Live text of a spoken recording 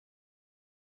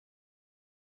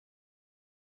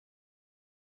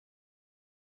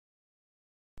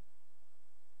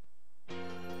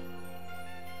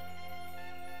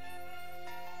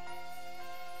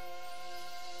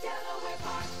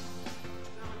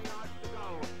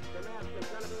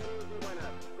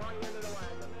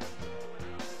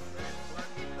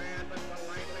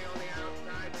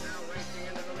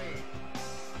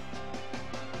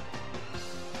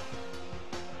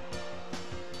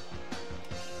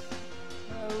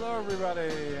Hello,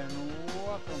 everybody, and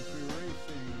welcome to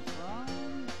Racing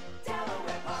from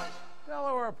Delaware Park.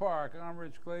 Delaware Park. I'm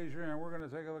Rich Glazier, and we're going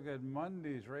to take a look at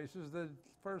Monday's races, the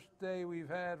first day we've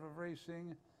had of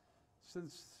racing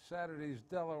since Saturday's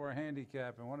Delaware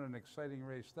Handicap, and what an exciting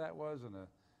race that was, and a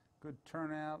good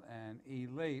turnout. And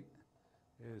Elate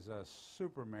is a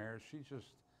super mare.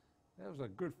 That was a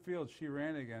good field she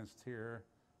ran against here,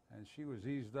 and she was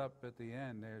eased up at the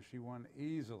end there. She won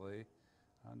easily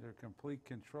under complete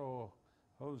control.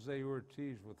 Jose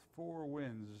Ortiz with 4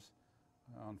 wins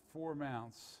on 4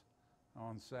 mounts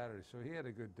on Saturday. So he had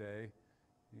a good day.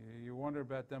 You wonder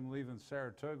about them leaving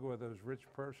Saratoga with those rich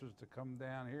purses to come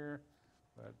down here,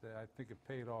 but I think it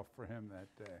paid off for him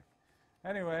that day.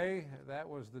 Anyway, that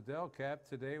was the Del Cap.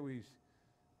 Today we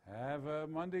have a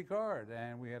Monday card,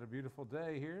 and we had a beautiful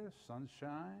day here.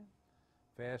 Sunshine,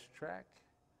 fast track,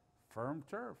 firm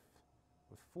turf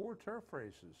with 4 turf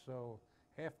races. So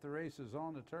half the race is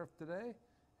on the turf today,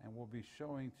 and we'll be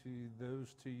showing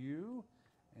those to you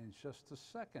in just a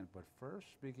second. But first,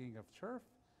 speaking of turf,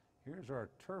 here's our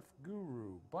turf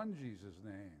guru. Bungie's his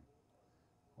name.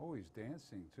 Oh, he's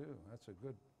dancing too. That's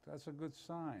a good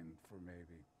sign for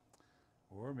maybe.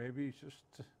 Or maybe he just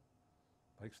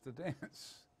likes to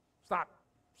dance. Stop.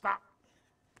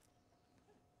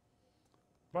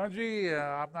 Bungie,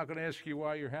 I'm not going to ask you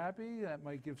why you're happy. That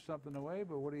might give something away,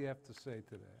 but what do you have to say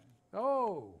today?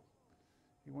 Oh,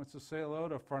 he wants to say hello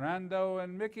to Fernando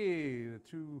and Mickey, the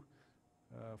 2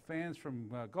 fans from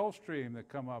Gulfstream that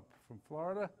come up from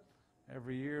Florida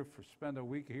every year spend a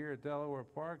week here at Delaware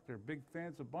Park. They're big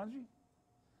fans of Bungie.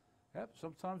 Yep,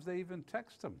 sometimes they even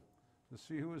text him to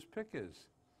see who his pick is.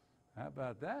 How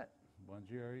about that?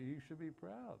 Bungie, you should be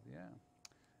proud, yeah.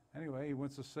 Anyway, he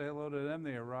wants to say hello to them.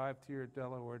 They arrived here at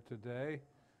Delaware today,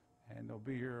 and they'll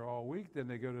be here all week. Then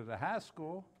they go to the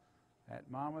Haskell at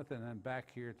Monmouth and then back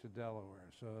here to Delaware.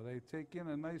 So they take in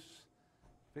a nice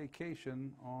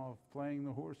vacation of playing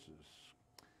the horses.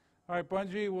 All right,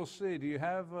 Bungie, we'll see. Do you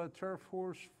have a turf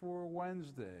horse for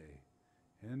Wednesday?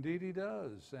 Indeed he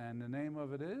does. And the name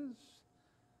of it is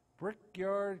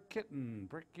Brickyard Kitten.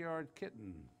 Brickyard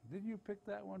Kitten. Didn't you pick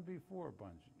that one before,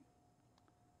 Bungie?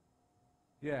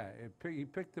 Yeah, he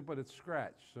picked it, but it's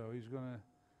scratched. So he's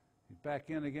back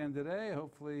in again today.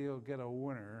 Hopefully he'll get a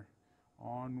winner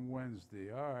on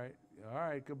Wednesday. All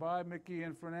right. Goodbye, Mickey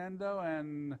and Fernando,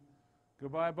 and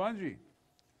goodbye, Bungie.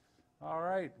 All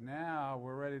right, now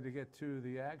we're ready to get to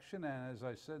the action, and as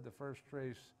I said, the first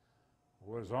race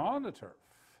was on the turf.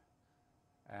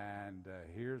 And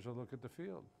here's a look at the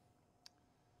field.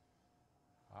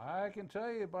 I can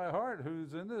tell you by heart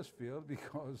who's in this field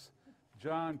because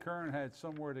John Kern had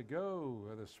somewhere to go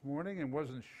this morning and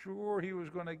wasn't sure he was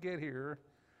going to get here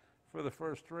for the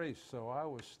first race. So I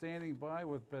was standing by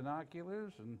with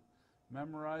binoculars and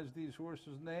memorized these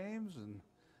horses' names and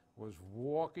was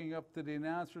walking up to the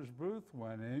announcer's booth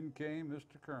when in came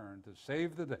Mr. Kern to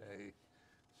save the day.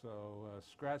 So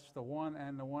scratch the 1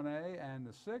 and the 1A and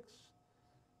the 6.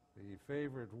 The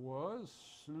favorite was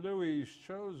Louis'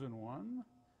 Chosen One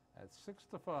at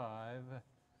 6-5.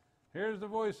 Here's the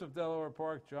voice of Delaware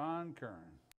Park, John Kern.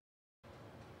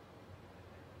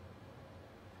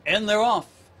 And they're off.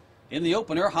 In the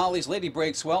opener, Holly's Lady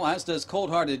breaks well, as does Cold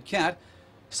Hearted Cat.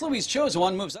 Sluey's Chosen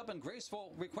One moves up and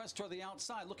Graceful Request toward the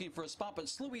outside, looking for a spot, but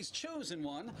Sluey's Chosen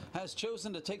One has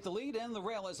chosen to take the lead and the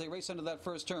rail as they race into that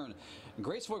first turn.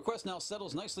 Graceful Request now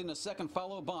settles nicely in the second,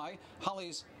 followed by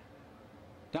Holly's.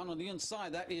 Down on the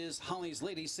inside, that is Holly's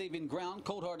Lady saving ground.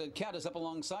 Cold Hearted Cat is up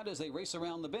alongside as they race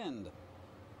around the bend.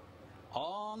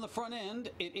 On the front end,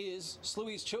 it is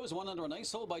Sluey's Chosen One under a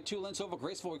nice hold by 2 lengths over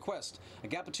Graceful Request. A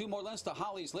gap of 2 more lengths to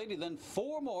Holly's Lady, then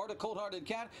 4 more to Cold Hearted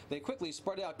Cat. They quickly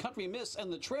spread out Country Miss and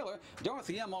the trailer.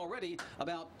 Dorothy M already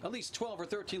about at least 12 or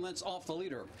 13 lengths off the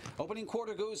leader. Opening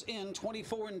quarter goes in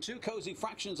 24-2. Cozy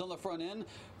Fractions on the front end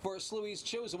for Sluey's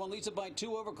Chosen One. Leads it by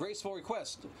 2 over Graceful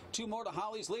Request. 2 more to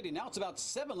Holly's Lady. Now it's about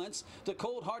 7 lengths to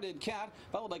Cold Hearted Cat,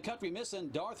 followed by Country Miss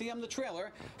and Dorothy M the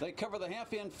trailer. They cover the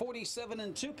half in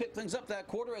 47-2. Pick things up that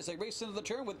quarter as they race into the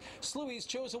turn with Sluey's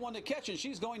Chosen One to catch, and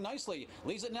she's going nicely.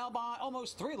 Leads it now by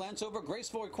almost 3 lengths over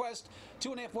Graceful Request.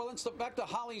 2.5 more lengths back to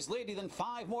Holly's Lady, then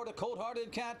 5 more to Cold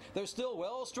Hearted Cat. They're still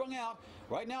well strung out.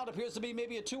 Right now it appears to be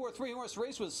maybe a 2 or 3 horse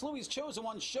race with Sluey's Chosen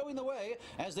One showing the way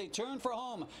as they turn for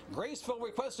home. Graceful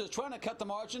Request is trying to cut the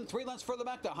margin. 3 lengths further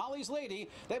back to Holly's Lady.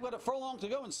 They've got a furlong to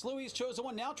go, and Sluey's Chosen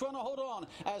One now trying to hold on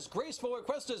as Graceful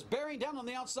Request is bearing down on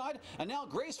the outside, and now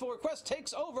Graceful Request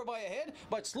takes over by a head,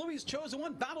 but Sluey's Chosen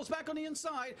One battles back on the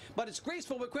inside, but it's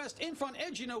Graceful Request in front,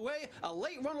 edging away. A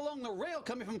late run along the rail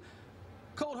coming from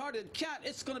Cold-Hearted Cat.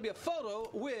 It's going to be a photo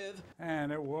with...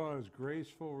 And it was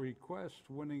Graceful Request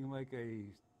winning like a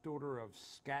daughter of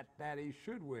Scat Daddy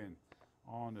should win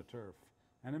on the turf.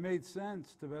 And it made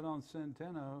sense to bet on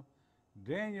Centeno.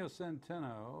 Daniel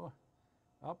Centeno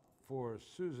up for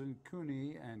Susan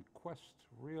Cooney and Quest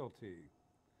Realty.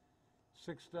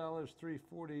 $6,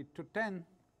 $3.40 to 10.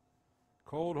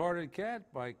 Cold-Hearted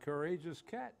Cat by Courageous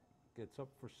Cat gets up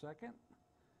for second,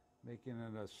 making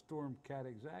it a Storm Cat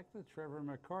exacta. Trevor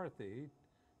McCarthy,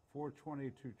 420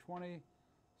 to 20.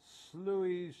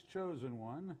 Sluey's Chosen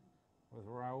One with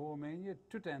Raul Mania,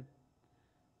 210.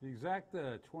 The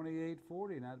exacta,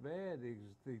 28.40, not bad.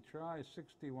 The try,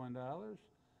 $61.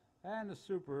 And the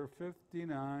super,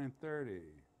 $59.30.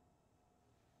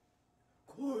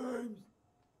 Claims.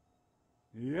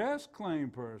 Yes, claim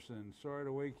person. Sorry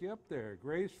to wake you up there.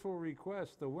 Graceful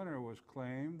Request, the winner, was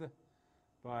claimed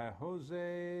by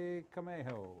Jose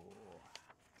Camejo.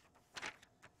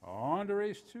 On to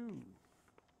race 2.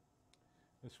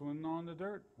 This one on the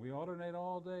dirt. We alternate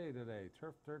all day today.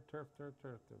 Turf, dirt, turf, dirt,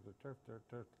 turf. There's a turf, dirt,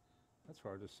 turf. That's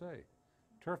hard to say.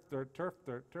 Turf, dirt, turf,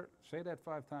 dirt, turf. Say that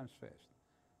 5 times fast.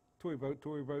 Toy boat,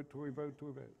 toy boat, toy boat,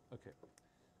 toy boat. Okay.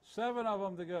 7 of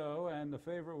them to go, and the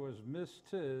favorite was Miss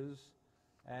Tiz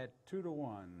at 2 to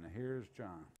 1. Here's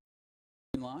John.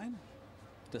 Line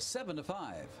to 7 to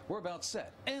 5. We're about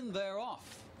set, and they're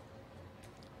off.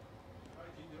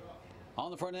 On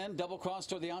the front end, double cross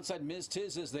toward the outside. Ms.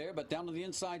 Tiz is there, but down to the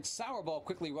inside, Sourball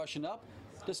quickly rushing up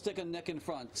to stick a neck in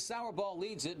front. Sourball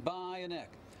leads it by a neck.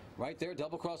 Right there,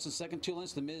 double cross in second, 2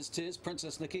 lengths to Ms. Tiz.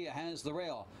 Princess Nakia has the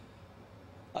rail.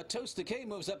 A Toast Decay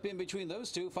moves up in between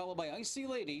those two, followed by Icy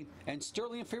Lady, and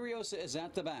Sterling Furiosa is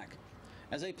at the back.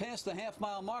 As they pass the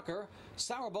half-mile marker,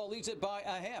 Sourball leads it by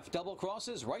a half. Double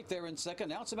crosses right there in second.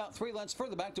 Now it's about 3 lengths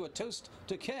further back to a Toast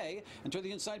Decay. And to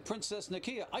the inside, Princess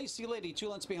Nakia. Icy Lady 2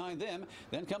 lengths behind them.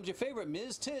 Then comes your favorite,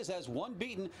 Ms. Tiz has 1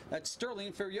 beaten. That's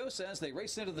Sterling Furiosa as they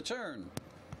race into the turn.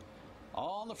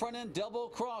 On the front end, double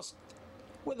cross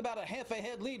with about a half a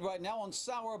head lead right now on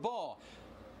Sourball.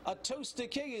 A Toast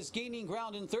Decay is gaining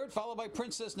ground in third, followed by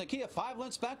Princess Nakia. 5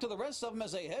 lengths back to the rest of them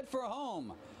as they head for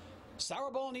home.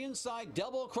 Sourball on the inside,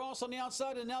 double cross on the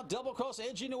outside, and now double cross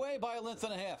edging away by a length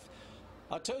and a half.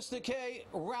 A Toast Decay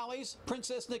rallies.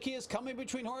 Princess Nakia is coming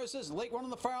between horses. Late run on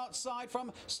the far outside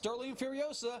from Sterling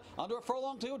Furiosa. Under a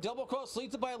furlong to double cross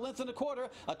leads it by a length and a quarter.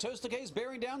 A Toast Decay is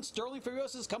bearing down. Sterling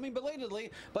Furiosa is coming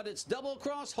belatedly, but it's double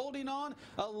cross holding on.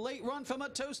 A late run from a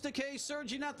Toast Decay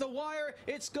surging at the wire.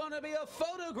 It's going to be a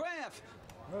photograph.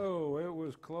 Oh, it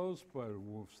was close, but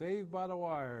saved by the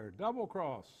wire. Double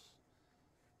cross.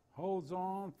 Holds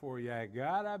on for you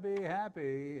gotta be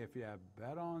happy if you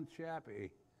bet on Chappie.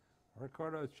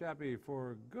 Ricardo Chappie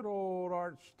for good old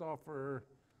Art Stauffer,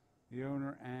 the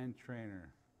owner and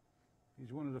trainer.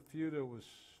 He's one of the few that was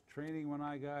training when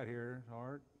I got here.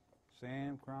 Art,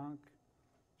 Sam Cronk,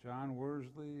 John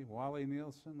Worsley, Wally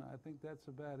Nielsen. I think that's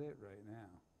about it right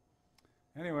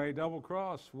now. Anyway, Double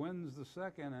Cross wins the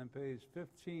second and pays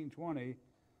 $15.20,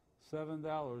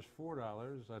 $7,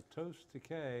 $4. A Toast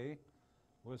Decay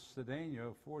with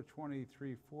Cedeno, $4.20,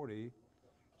 $3.40.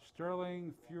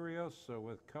 Sterling Furiosa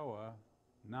with Koa,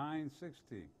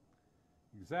 $9.60.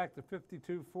 Exacta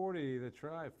 $52.40. The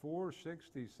try,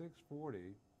 $4.60,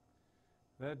 $6.40.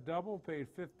 That double paid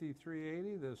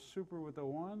 $53.80. The super with the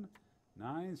 1,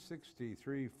 $9.60,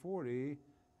 $3.40.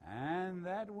 And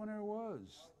that winner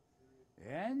was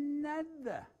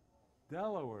another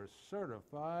Delaware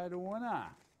certified winner.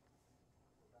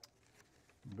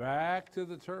 Back to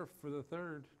the turf for the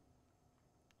third.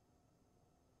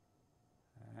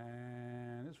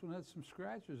 And this one had some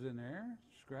scratches in there.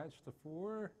 Scratch the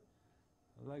 4,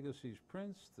 Legacy's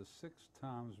Prince, the 6,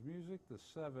 Tom's Music, the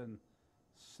 7,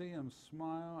 See 'Em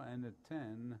Smile, and the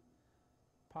 10,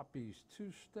 Poppy's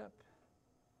Two-Step.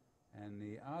 And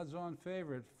the odds-on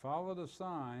favorite, Follow the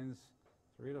Signs,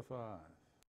 3 to 5.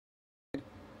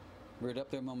 Reared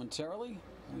up there momentarily.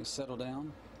 Let me settle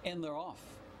down. And they're off.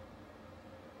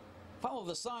 Follow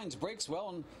the Signs breaks well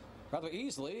and rather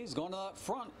easily. He's going to the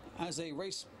front as a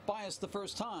race bias the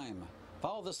first time.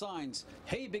 Follow the Signs.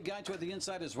 Hey, big guy toward the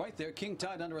inside is right there. King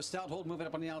Tide under a stout hold, moving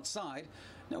up on the outside.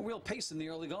 No real pace in the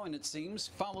early going, it seems.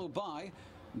 Followed by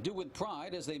Do With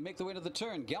Pride as they make their way to the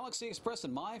turn. Galaxy Express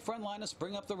and My Friend Linus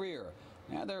bring up the rear.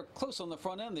 Now they're close on the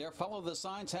front end there. Follow the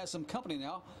Signs has some company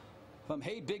now. from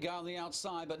Hey Big Guy on the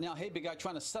outside, but now Hey Big Guy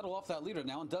trying to settle off that leader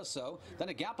now and does so. Then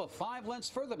a gap of 5 lengths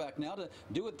further back now to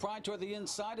Do With Pride toward the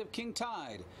inside of King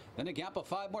Tide. Then a gap of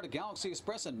 5 more to Galaxy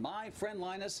Express, and My Friend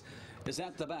Linus is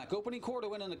at the back. Opening quarter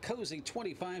went in a cozy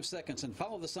 25 seconds, and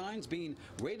Follow the Signs being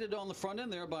rated on the front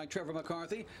end there by Trevor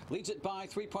McCarthy. Leads it by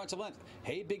 3 parts of length.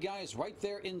 Hey Big Guy is right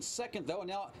there in second, though, and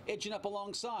now edging up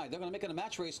alongside. They're going to make it a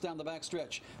match race down the back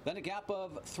stretch. Then a gap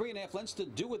of 3.5 lengths to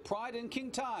Do With Pride and King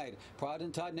Tide. Pride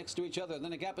and Tide next to each other.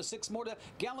 Then a gap of 6 more to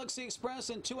Galaxy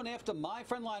Express and 2.5 to My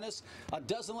Friend Linus. A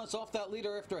dozen lengths off that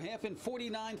leader after a half in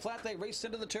 49 flat. They race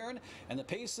into the turn, and the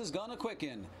pace is going to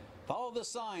quicken. Follow the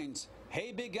Signs.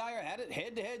 Hey Big Guy are at it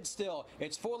head-to-head still.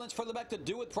 It's 4 lengths further back to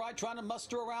Do With Pride, trying to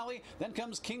muster a rally. Then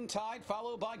comes King Tide,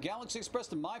 followed by Galaxy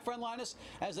Express and My Friend Linus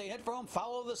as they head for home.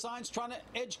 Follow the Signs, trying to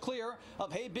edge clear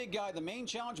of Hey Big Guy. The main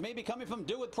challenge may be coming from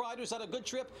Do With Pride, who's had a good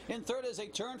trip in third as they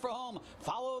turn for home.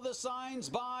 Follow the Signs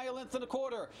by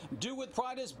 1.25 lengths. Do With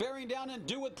Pride is bearing down, and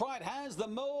Do With Pride has the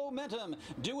momentum.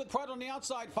 Do With Pride on the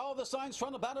outside. Follow the Signs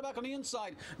trying to battle back on the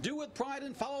inside. Do With Pride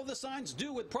and Follow the Signs.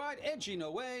 Do With Pride edging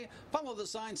away. Follow the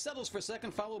Signs settles for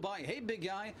second, followed by Hey Big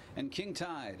Guy and King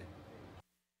Tide.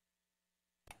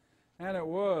 And it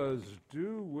was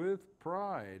Do With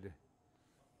Pride.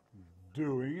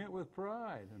 Doing it with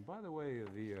pride. And by the way,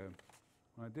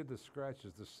 when I did the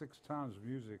scratches, the 6 times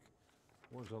music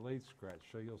was a late scratch,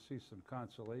 so you'll see some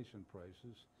consolation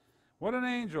prices. What an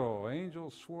Angel.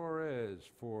 Angel Suarez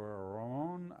for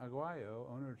Ramon Aguayo,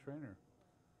 owner-trainer.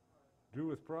 Do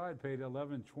With Pride paid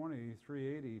 $11.20,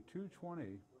 $3.80,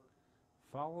 $2.20.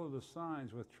 Follow the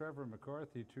Signs with Trevor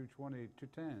McCarthy, $2.20,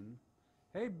 $2.10.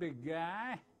 Hey Big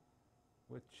Guy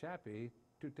with Chappie,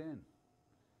 $2.10.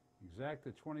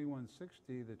 Exacta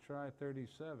 $21.60, the Try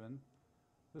 37.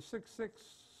 The 6-6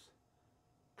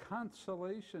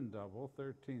 Consolation Double,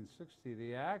 $13.60.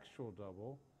 The actual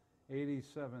double,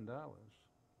 $87.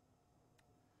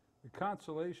 The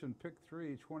Consolation Pick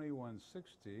 3,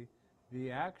 $21.60. The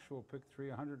actual Pick 3,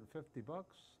 $150.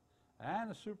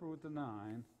 And a Super with the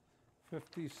 9,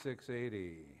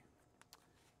 $56.80.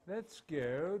 Let's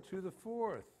go to the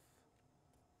 4th.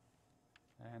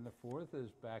 And the 4th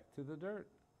is back to the dirt.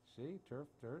 See, turf,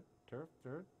 dirt, turf,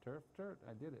 dirt, turf, dirt.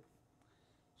 I did it.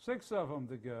 6 of them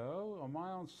to go, a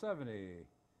mile and 70.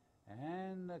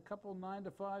 And a couple 9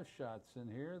 to 5 shots in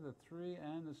here, the 3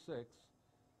 and the 6.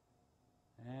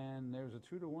 And there's a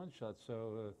 2 to 1 shot,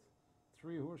 so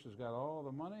 3 horses got all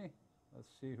the money.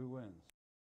 Let's see who wins.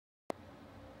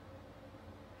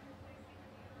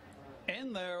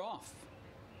 And they're off.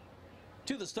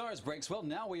 To the Stars breaks. Well,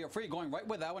 now we are free, going right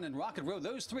with that one in Rocket Road.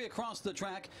 Those 3 across the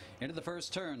track into the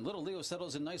first turn. Little Leo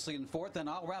settles in nicely in 4th, and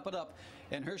I'll wrap it up.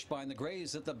 And Hirschbein, the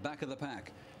Grays, at the back of the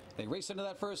pack. They race into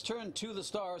that first turn. To the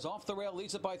Stars off the rail,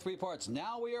 leads it by 3 parts.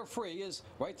 Now we are free is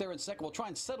right there in second. We'll try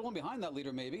and settle in behind that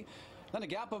leader maybe. Then a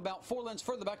gap of about 4 lengths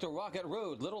further back to Rocket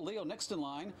Road. Little Leo next in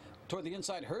line toward the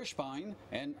inside, Hirschbein,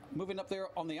 and moving up there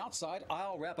on the outside.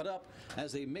 I'll wrap it up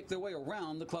as they make their way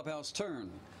around the clubhouse turn.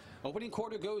 Opening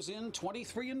quarter goes in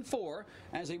 23-4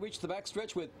 as they reach the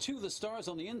backstretch with To the Stars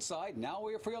on the inside. Now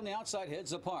we are free on the outside,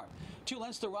 heads apart. 2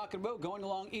 lengths to Rocket Road, going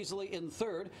along easily in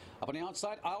third. Up on the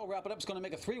outside, I'll wrap it up. It's going to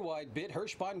make a 3-wide bid.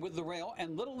 Hirschbein with the rail,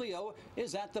 and Little Leo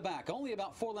is at the back. Only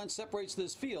about 4 lengths separates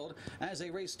this field as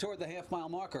they race toward the half-mile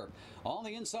marker. On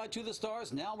the inside, To the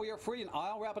Stars. Now we are free, and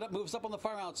I'll wrap it up. Moves up on the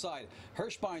far outside.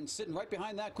 Hirschbein sitting right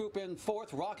behind that group in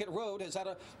 4th. Rocket Road has had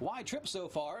a wide trip so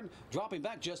far, and dropping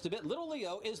back just a bit. Little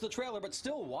Leo is the trailer, but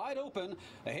still wide open.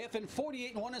 A half in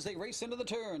 48-1 as they race into the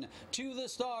turn. To the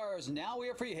Stars. Now we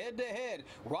are free head-to-head.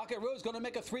 Rocket Road's going to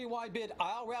make a 3-wide bid.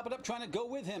 I'll wrap it up, trying to go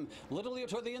with him. Little Leo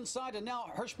toward the inside, and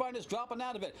now Hirschbein is dropping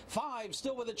out of it. 5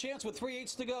 still with a chance with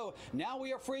 3/8 to go. Now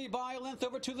we are free by a length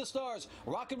over To the Stars.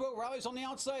 Rocket Road rallies on the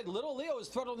outside. Little Leo is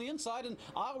throttled on the inside, and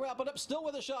I'll wrap it up still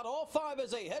with a shot. All 5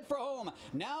 as they head for home.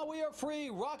 Now we are free.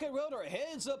 Rocket Road are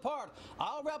heads apart.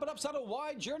 I'll wrap it up. It's had a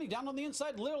wide journey down on the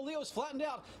inside. Little Leo's flattened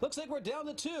out. Looks like we're down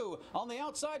to 2. On the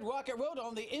outside, Rocket Road.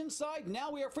 On the inside,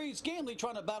 now we are free. Scanley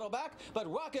trying to battle back,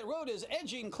 but Rocket Road is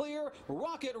edging clear.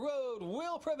 Rocket Road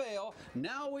will prevail.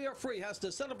 Now we are free. Has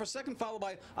to settle for second, followed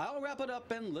by I'll wrap it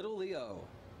up and Little Leo.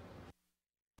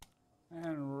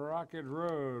 And Rocket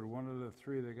Road, one of the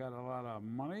 3 that got a lot of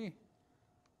money,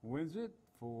 wins it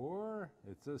for,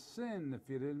 it's a sin if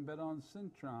you didn't bet on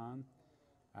Cintron.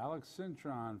 Alex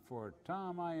Cintron for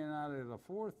Tom Ionati the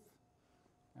 4th,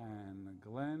 and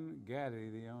Glenn Gaddy,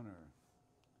 the owner.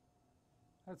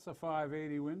 That's a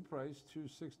 $5.80 win price,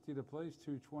 $2.60 to place,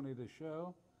 $2.20 to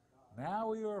show. Now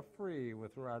we are free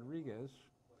with Rodriguez,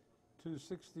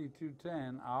 $2.60,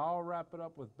 $2.10. I'll wrap it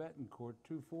up with Betancourt,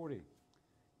 $2.40.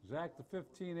 Exacta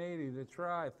 $15.80, the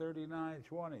Try,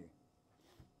 $39.20.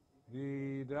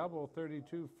 The double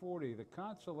 3240. The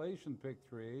consolation pick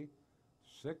 3,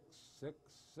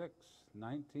 666,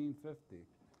 1950.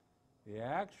 The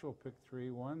actual pick 3,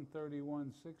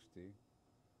 131.60.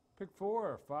 Pick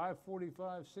 4,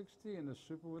 545.60, and the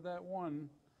super with that 1,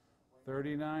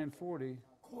 39.40.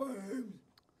 Claims.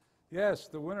 Yes,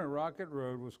 the winner, Rocket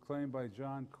Road, was claimed by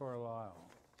John Carlisle.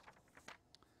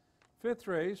 Fifth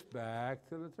race, back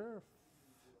to the turf.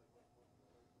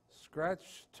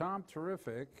 Scratch Tom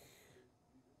Terrific.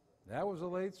 That was a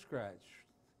late scratch.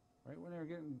 Right when they were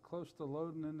getting close to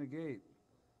loading in the gate,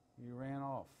 he ran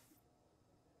off.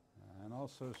 And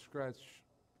also scratch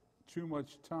Too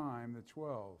Much Time, the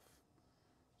 12.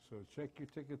 So check your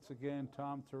tickets again.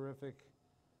 Tom Terrific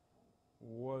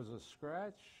was a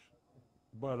scratch,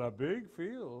 but a big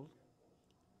field.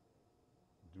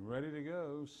 Ready to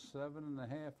go.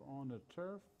 7.5 on the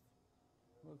turf.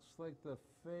 Looks like the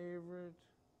favorite.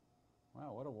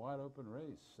 Wow, what a wide open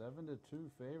race. 7-2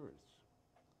 favorites.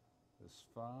 This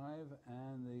 5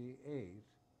 and the 8.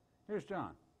 Here's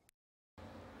John.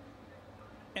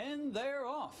 And they're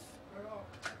off.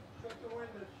 Shut the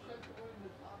windows, shut the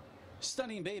windows.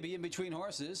 Stunning Baby in between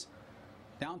horses.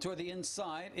 Down toward the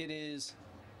inside, it is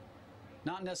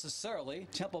not necessarily.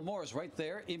 Temple Moore's right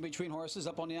there in between horses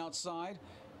up on the outside.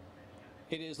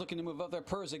 It is looking to move up their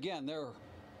purrs again. They're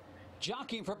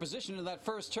jockeying for position in that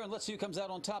first turn. Let's see who comes out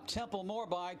on top. Temple Moore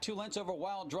by 2 lengths over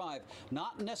Wild Drive.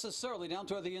 Not necessarily down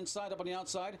toward the inside, up on the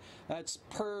outside. That's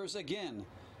Purrs again.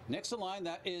 Next in line,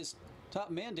 that is Top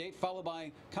Mandate, followed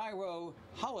by Cairo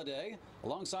Holiday,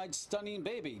 alongside Stunning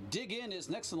Baby. Dig In is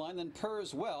next in line, then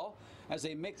Purrs Well, as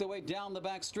they make their way down the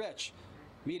back stretch.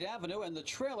 Mead Avenue, and the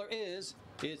trailer is,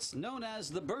 it's known as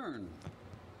The Burn.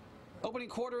 Opening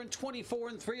quarter in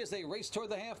 24-3 as they race toward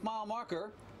the half-mile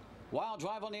marker. Wild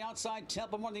Drive on the outside,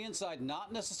 Temple Moore on the inside.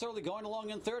 Not necessarily going along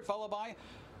in third, followed by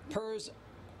Purrs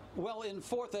Well in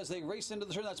fourth as they race into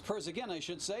the turn. That's Purrs again, I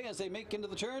should say, as they make into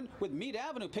the turn with Mead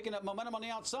Avenue picking up momentum on the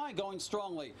outside, going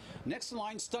strongly. Next in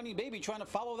line, Stunning Baby trying to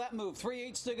follow that move.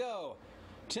 3/8 to go.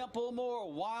 Temple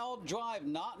Moore, Wild Drive,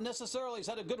 not necessarily. He's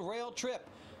had a good rail trip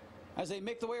as they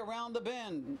make their way around the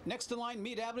bend. Next in line,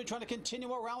 Mead Avenue trying to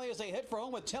continue a rally as they head for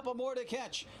home with Temple Moore to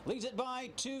catch. Leads it by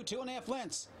 2.5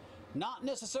 lengths. Not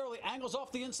necessarily. Angles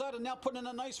off the inside and now putting in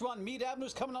a nice run. Mead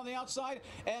Avenue's coming on the outside,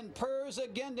 and Purrs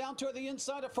again down toward the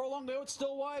inside. A furlong to go. It's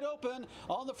still wide open.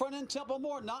 On the front end, Temple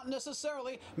Moore, not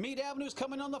necessarily. Mead Avenue's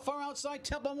coming on the far outside.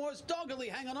 Temple Moore's doggedly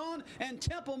hanging on, and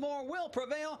Temple Moore will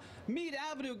prevail. Mead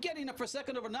Avenue getting up for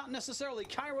second over not necessarily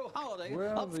Cairo Holiday.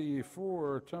 Well, the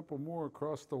 4, Temple Moore,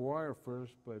 crossed the wire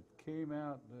first, but came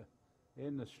out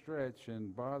in the stretch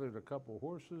and bothered a couple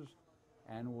horses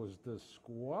and was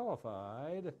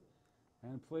disqualified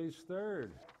and placed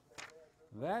third.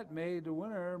 That made the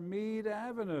winner Mead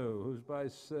Avenue, who's by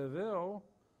Seville,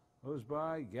 who's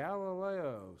by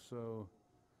Galileo. So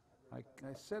I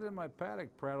said in my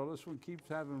paddock prattle, this one keeps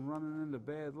having running into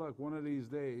bad luck one of these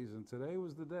days, and today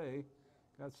was the day.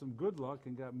 Got some good luck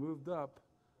and got moved up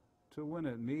to win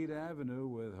it. Mead Avenue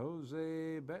with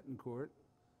Jose Betancourt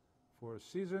for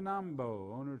Cesar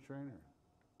Nambo, owner-trainer.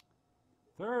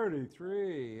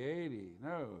 33.80,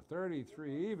 no,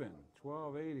 33 even,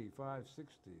 12.80,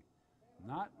 560.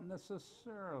 Not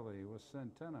necessarily with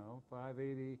Centeno,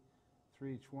 580,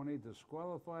 320.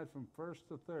 Disqualified from first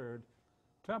to third.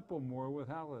 Temple Moore with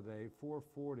Holiday,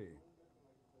 440.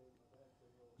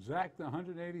 Zach, the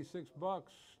 186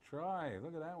 bucks. Try,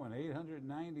 look at that one,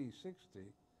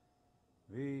 890.60.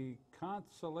 The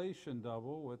consolation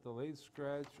double with the late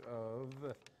scratch of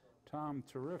Tom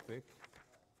Terrific,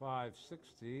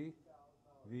 560.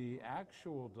 The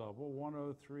actual double,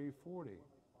 103.40.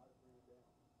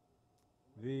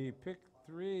 The pick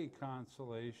 3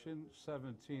 consolation,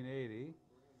 1780.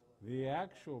 The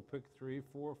actual pick 3,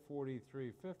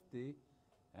 443.50.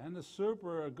 And the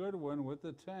super, a good one with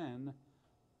the 10,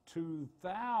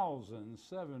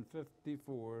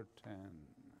 2,754.10.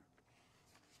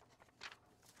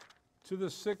 To the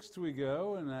 6th we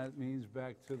go, and that means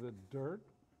back to the dirt.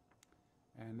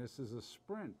 And this is a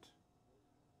sprint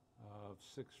of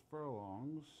 6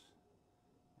 furlongs.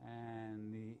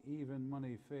 And the even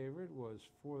money favorite was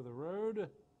For the Road.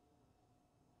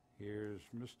 Here's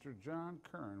Mr. John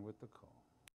Kern with the call.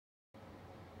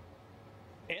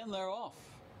 And they're off.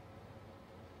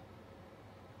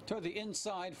 Toward the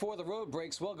inside, For the Road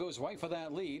breaks well, goes right for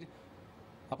that lead.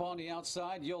 Up on the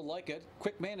outside, You'll Like It.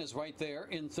 Quick Man is right there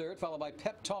in third, followed by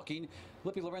Pep Talking.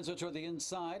 Lippy Lorenzo toward the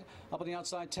inside. Up on the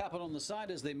outside, Tapping on the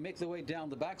side as they make their way down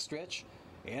the backstretch.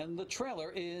 And the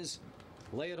trailer is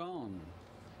Lay It On.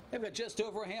 They've got just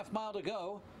over a half mile to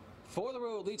go. For the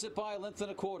Road leads it by a length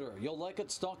and a quarter. You'll Like It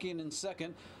stalking in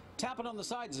second. Tapping on the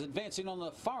sides, advancing on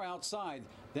the far outside.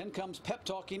 Then comes Pep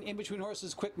Talking in between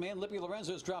horses. Quick Man, Lippy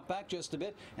Lorenzo's dropped back just a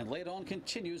bit, and Laid On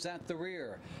continues at the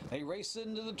rear. They race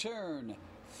into the turn.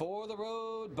 For the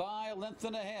Road by a length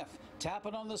and a half.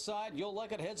 Tapping on the side, You'll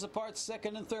Like It heads apart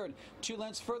second and third. 2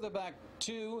 lengths further back,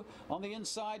 2 on the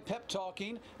inside. Pep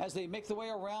Talking as they make the way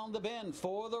around the bend.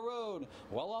 For the Road,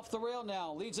 well off the rail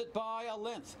now, leads it by a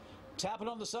length. Tapping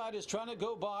on the side is trying to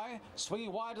go by,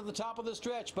 swinging wide to the top of the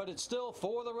stretch, but it's still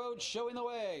For the Road showing the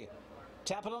way.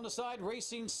 Tapping on the side,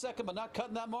 racing second, but not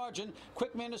cutting that margin.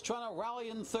 Quick Man is trying to rally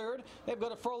in third. They've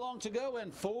got a furlong to go,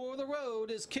 and For the Road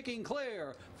is kicking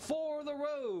clear. For the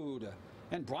Road.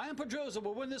 And Brian Pedrosa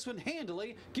will win this one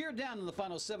handily, geared down in the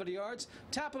final 70 yards.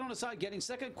 Tapping on the side, getting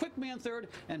second. Quick Man third,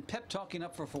 and Pep Talking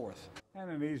up for fourth.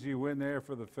 And an easy win there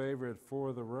for the favorite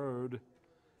For the Road.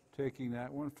 Taking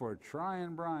that one for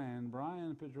Tryin'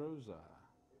 Brian Pedrosa.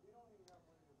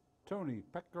 Tony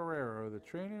Pecoraro, the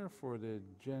trainer for the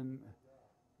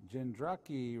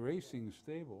Gendraki Racing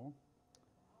Stable.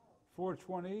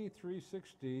 420,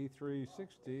 360,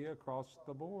 360 across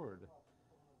the board.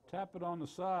 Tap It on the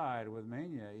side with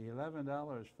Mania, $11,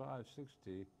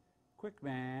 $5.60. Quick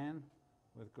Man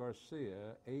with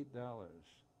Garcia, $8.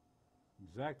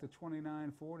 Exacta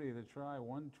 29.40 the try,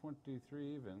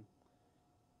 123 even.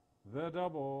 The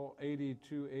double,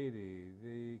 82.80.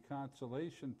 The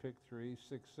consolation pick 3,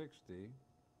 660.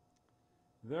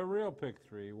 The real pick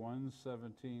 3,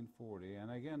 117.40.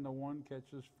 And again, the one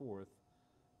catches fourth,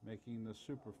 making the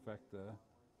superfecta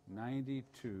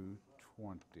 92.20.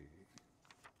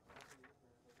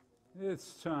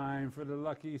 It's time for the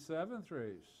lucky 7th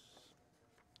race.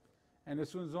 And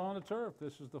this one's on the turf.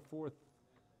 This is the 4th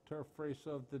turf race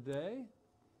of the day.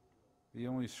 The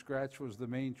only scratch was the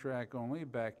main track only,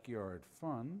 Backyard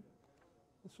Fun.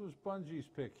 This was Bungie's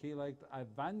pick. He liked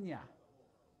Ivania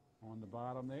on the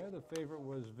bottom there. The favorite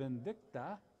was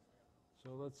Vindicta. So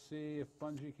let's see if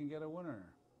Bungie can get a winner.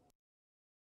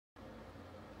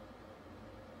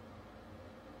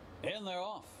 And they're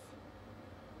off.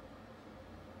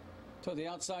 To the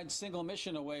outside, Single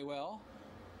Mission away well.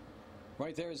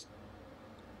 Right there is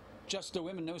Just a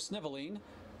Women, No Sniveling.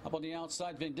 Up on the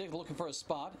outside, Vindicta looking for a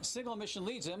spot. Single Mission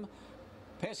leads him,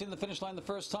 passing the finish line the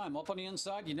first time. Up on the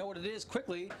inside, you know what it is,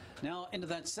 quickly. Now into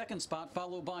that second spot,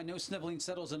 followed by No Sniveling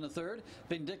settles in the third.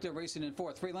 Vindicta racing in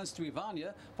fourth. 3 lengths to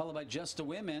Ivania, followed by Just a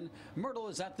Women. Myrtle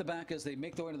is at the back as they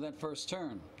make their way to that first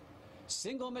turn.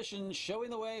 Single Mission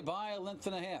showing the way by a length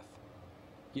and a half.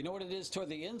 You know what it is toward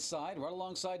the inside, right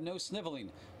alongside No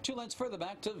Sniveling. 2 lengths further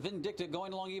back to Vindicta,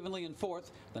 going along evenly in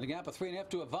fourth. Then a gap of 3.5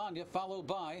 to Ivania, followed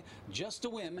by Just a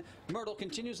Whim. Myrtle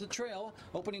continues the trail.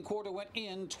 Opening quarter went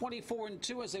in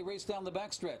 24-2 as they race down the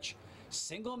backstretch.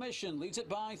 Single Mission leads it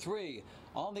by 3.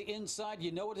 On the inside,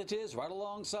 you know what it is, right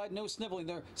alongside No Sniveling.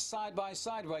 They're side by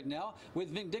side right now,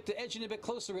 with Vindicta edging a bit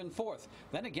closer in fourth.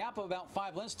 Then a gap of about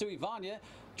 5 lengths to Ivania.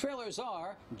 Trailers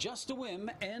are Just a Whim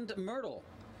and Myrtle.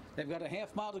 They've got a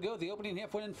half mile to go. The opening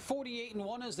half went in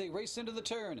 48-1 as they race into the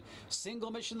turn. Single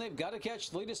Mission they've got to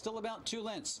catch. The lead is still about 2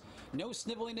 lengths. No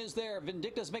Sniveling is there.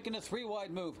 Vindicta's making a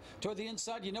 3-wide move. Toward the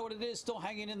inside, you know what it is, still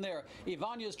hanging in there.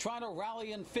 Ivania's trying to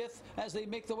rally in fifth as they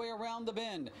make the way around the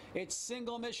bend. It's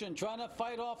Single Mission trying to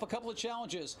fight off a couple of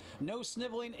challenges. No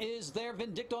Sniveling is there.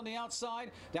 Vindicta on the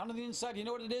outside. Down to the inside, you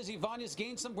know what it is. Ivania's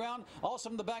gained some ground. Also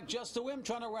from the back, Just a Whim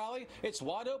trying to rally. It's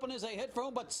wide open as they head for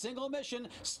home, but Single Mission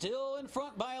still in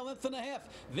front by a length and a half.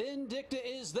 Vindicta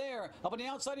is there. Up on the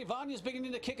outside, Ivania's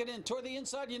beginning to kick it in. Toward the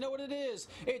inside, you know what it is.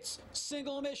 It's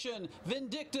Single Mission.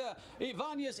 Vindicta.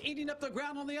 Ivania's eating up the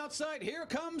ground on the outside. Here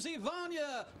comes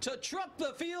Ivania to trump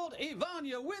the field.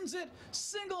 Ivania wins it.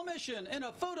 Single Mission in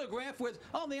a photograph with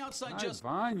on the outside just.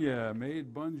 Ivania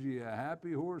made Bungie a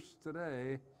happy horse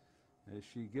today as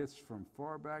she gets from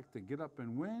far back to get up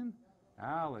and win.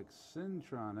 Alex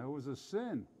Cintron. It was a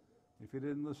sin if you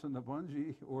didn't listen to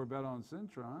Bungie or bet on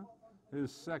Cintron.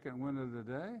 His second win of the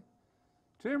day.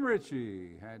 Tim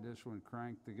Ritchie had this one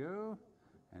cranked to go.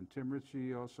 And Tim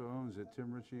Ritchie also owns it.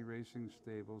 Tim Ritchie Racing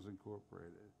Stables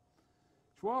Incorporated.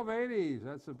 1280s.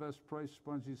 That's the best price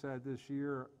Bungie's had this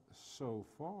year so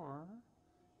far.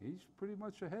 He's pretty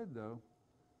much ahead, though.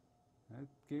 That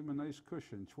gave him a nice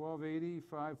cushion. 1280,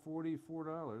 540,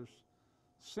 $4.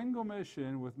 Single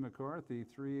Mission with McCarthy,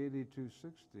 380,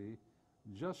 260.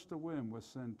 Just a Whim with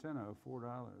Centeno, $4.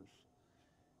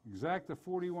 Exacta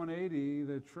 41.80.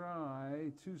 The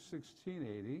try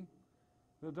 216.80.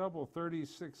 The double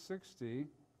 36.60.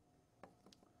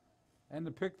 And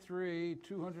the pick 3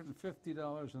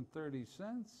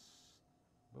 $250.30.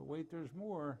 But wait, there's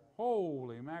more.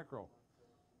 Holy mackerel!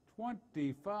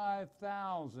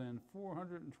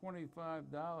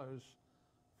 $25,425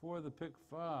 For the pick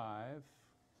 5,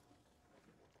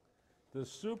 the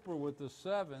Super with the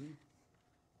 7,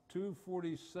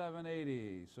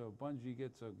 247.80. So Bungie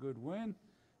gets a good win,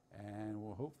 and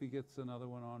we'll hope he gets another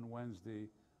one on Wednesday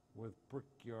with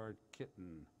Brickyard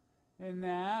Kitten. And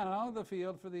now the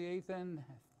field for the 8th and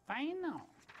final.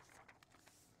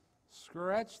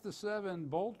 Scratch the 7,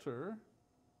 Bolter.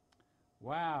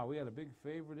 Wow, we had a big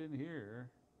favorite in here.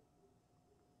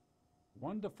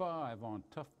 1-5 on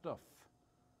Tough Duff.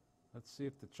 Let's see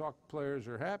if the chalk players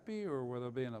are happy or will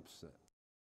there be an upset.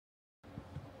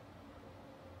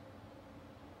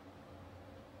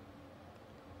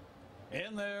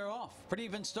 And they're off. Pretty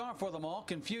even start for them all.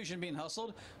 Confusion being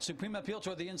hustled. Supreme Appeal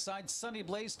toward the inside. Sunny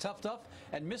Blaze, Tough Duff,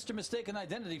 and Mr. Mistaken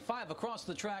Identity. 5 across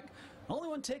the track. Only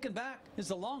one taken back is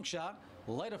the long shot,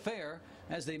 Light Affair,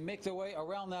 as they make their way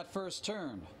around that first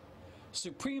turn.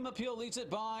 Supreme Appeal leads it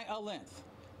by a length.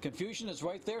 Confusion is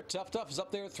right there. Tough Duff is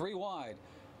up there 3 wide.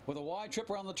 With a wide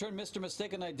trip around the turn, Mr.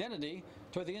 Mistaken Identity.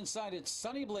 Toward the inside, it's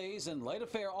Sunny Blaze and Light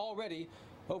Affair already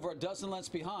over a dozen lengths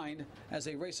behind as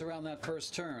they race around that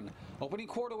first turn. Opening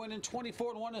quarter win in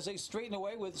 24-1 as they straighten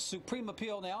away with Supreme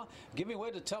Appeal now, giving way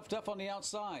to Tough Duff on the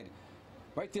outside.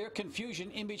 Right there,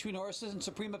 Confusion in between horses and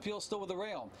Supreme Appeal still with the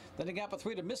rail. Then a gap of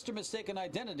 3 to Mr. Mistaken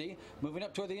Identity. Moving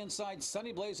up toward the inside,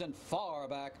 Sunny Blaze, and far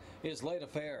back is Light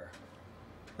Affair.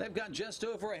 They've got just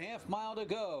over a half mile to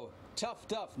go. Tough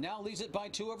Duff now leads it by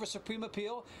 2 over Supreme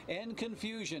Appeal and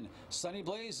Confusion. Sunny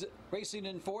Blaze racing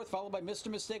in 4th, followed by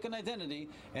Mr. Mistaken Identity,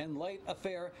 and Light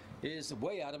Affair is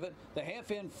way out of it. The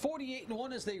half in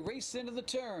 48-1 as they race into the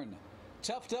turn.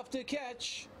 Tough Duff to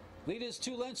catch. Lead is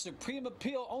 2 lengths. Supreme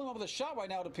Appeal, only one with a shot right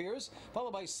now, it appears.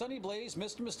 Followed by Sunny Blaze,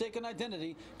 Mr. Mistaken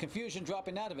Identity. Confusion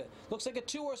dropping out of it. Looks like a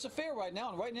 2-horse affair right now.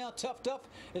 And right now, Tough Duff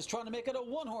is trying to make it a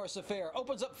 1-horse affair.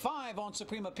 Opens up 5 on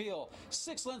Supreme Appeal.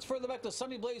 6 lengths further back to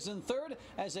Sunny Blaze in 3rd.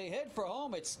 As they head for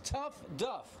home, it's Tough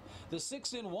Duff. The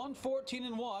 6 in 1,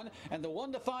 14-1, and the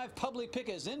 1-5 public pick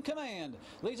is in command.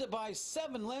 Leads it by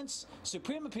 7 lengths.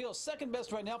 Supreme Appeal second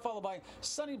best right now, followed by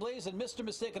Sunny Blaze and Mr.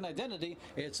 Mistaken Identity.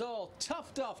 It's all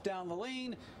Tough Duff down the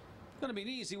lane. Going to be an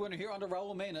easy winner here under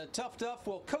Raul Mena. Tough Duff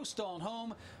will coast on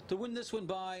home to win this one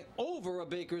by over a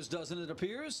baker's dozen, it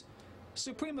appears.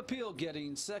 Supreme Appeal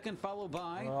getting second, followed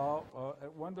by... Well,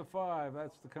 at 1-5,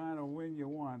 that's the kind of win you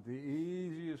want. The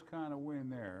easiest kind of win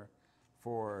there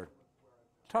for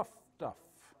Tough Duff.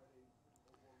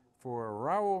 For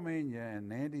Raul Mena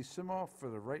and Andy Simoff for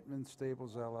the Reitman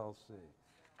Stables LLC.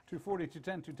 240,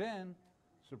 210, 210.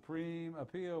 Supreme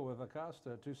Appeal with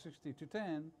Acosta, 260,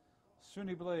 210.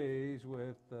 Sunny Blaze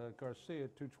with Garcia,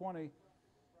 220.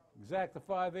 Exact the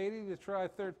 580 to try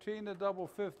 13, the double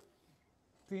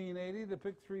 1580, the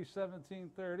pick 3,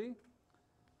 1730.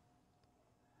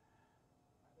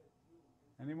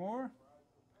 Any more?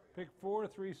 Pick 4,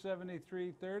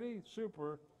 373.30.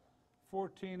 Super,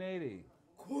 1480.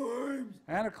 Claims.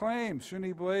 And a claim.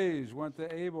 Sunny Blaze went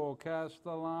to Abel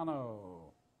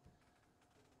Castellano.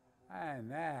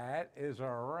 And that is a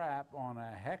wrap on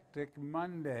a hectic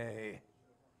Monday.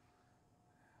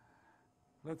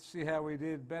 Let's see how we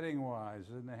did betting-wise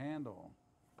in the handle.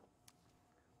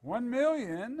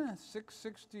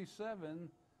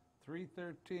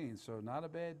 1,667,313. So not a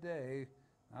bad day.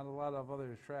 Not a lot of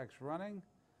other tracks running.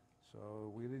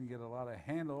 So we didn't get a lot of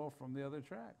handle from the other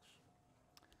tracks.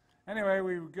 Anyway,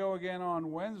 we go again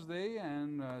on Wednesday,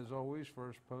 and as always,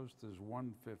 first post is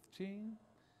 1:15.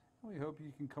 We hope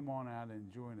you can come on out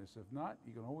and join us. If not,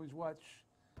 you can always watch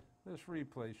this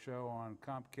replay show on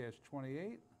Comcast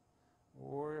 28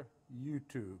 or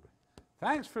YouTube.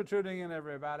 Thanks for tuning in,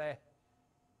 everybody.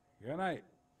 Good night.